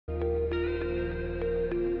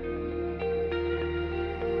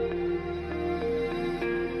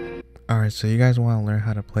Alright, so you guys want to learn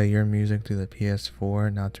how to play your music through the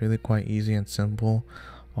PS4. Now it's really quite easy and simple.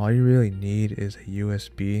 All you really need is a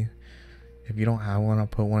USB. If you don't have one, I'll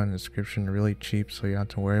put one in the description. Really cheap, so you don't have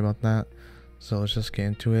to worry about that. So let's just get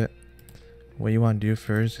into it. What you want to do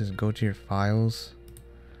first is go to your files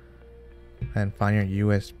and find your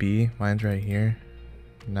USB. Mine's right here.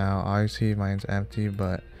 Now obviously mine's empty,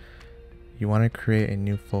 but you want to create a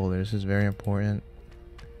new folder. This is very important,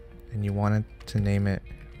 and you want to name it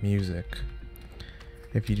music.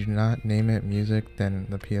 If you do not name it music, then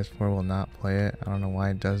the PS4 will not play it. I don't know why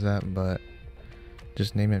it does that, but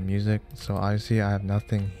just name it music. So obviously I have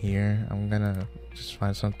nothing here. I'm gonna just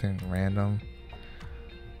find something random.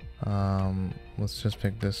 Let's just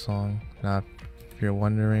pick this song. Now if you're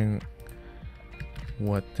wondering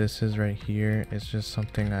what this is right here, it's just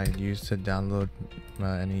something I use to download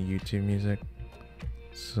any YouTube music.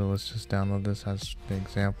 So let's just download this as the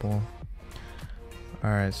example.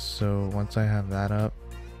 Alright, so once I have that up,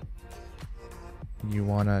 you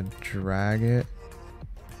want to drag it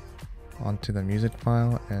onto the music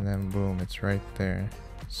file, and then boom, it's right there.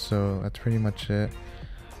 So that's pretty much it.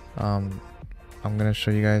 I'm gonna show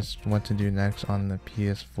you guys what to do next on the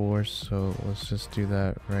PS4, so let's just do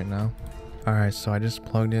that right now. Alright, so I just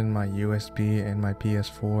plugged in my USB in my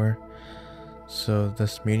PS4, so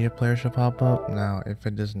this media player should pop up. Now if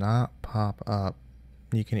it does not pop up,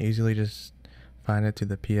 you can easily just find it to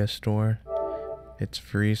the PS Store. It's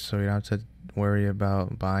free, so you don't have to worry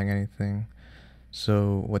about buying anything.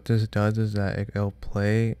 So what this does is that it'll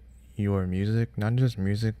play your music, not just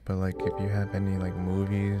music, but like if you have any like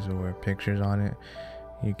movies or pictures on it,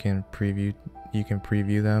 you can preview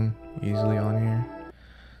them easily on here.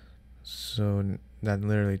 So that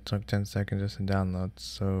literally took 10 seconds just to download.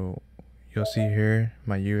 So you'll see here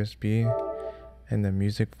my USB and the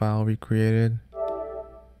music file we created,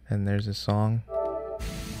 and there's a song.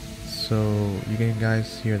 So you can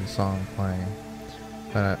guys hear the song playing,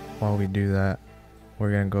 but while we do that,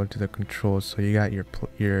 we're gonna go to the controls. So you got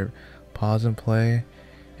your pause and play.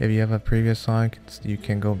 If you have a previous song, you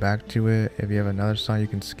can go back to it. If you have another song, you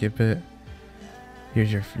can skip it.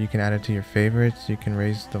 Here's you can add it to your favorites. You can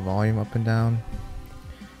raise the volume up and down.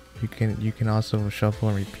 You can also shuffle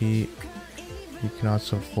and repeat. You can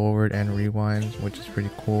also forward and rewind, which is pretty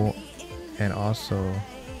cool. And also,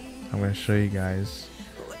 I'm going to show you guys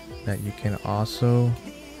that you can also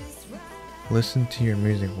listen to your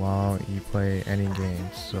music while you play any game.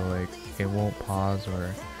 So like it won't pause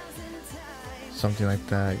or something like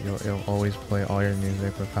that. It'll always play all your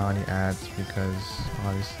music without any ads, because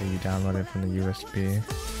obviously you download it from the USB.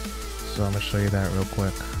 So I'm going to show you that real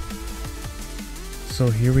quick.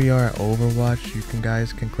 So here we are at Overwatch. You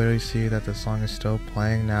guys can clearly see that the song is still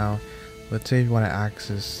playing. Now let's say you want to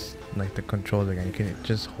access like the controls again, you can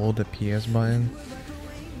just hold the PS button,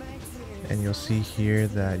 and you'll see here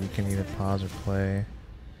that you can either pause or play.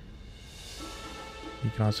 You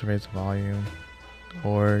can also raise the volume,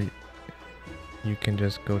 or you can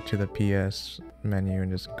just go to the PS menu and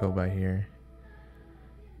just go by here.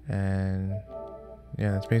 And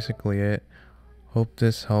yeah, that's basically it. Hope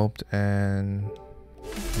this helped, and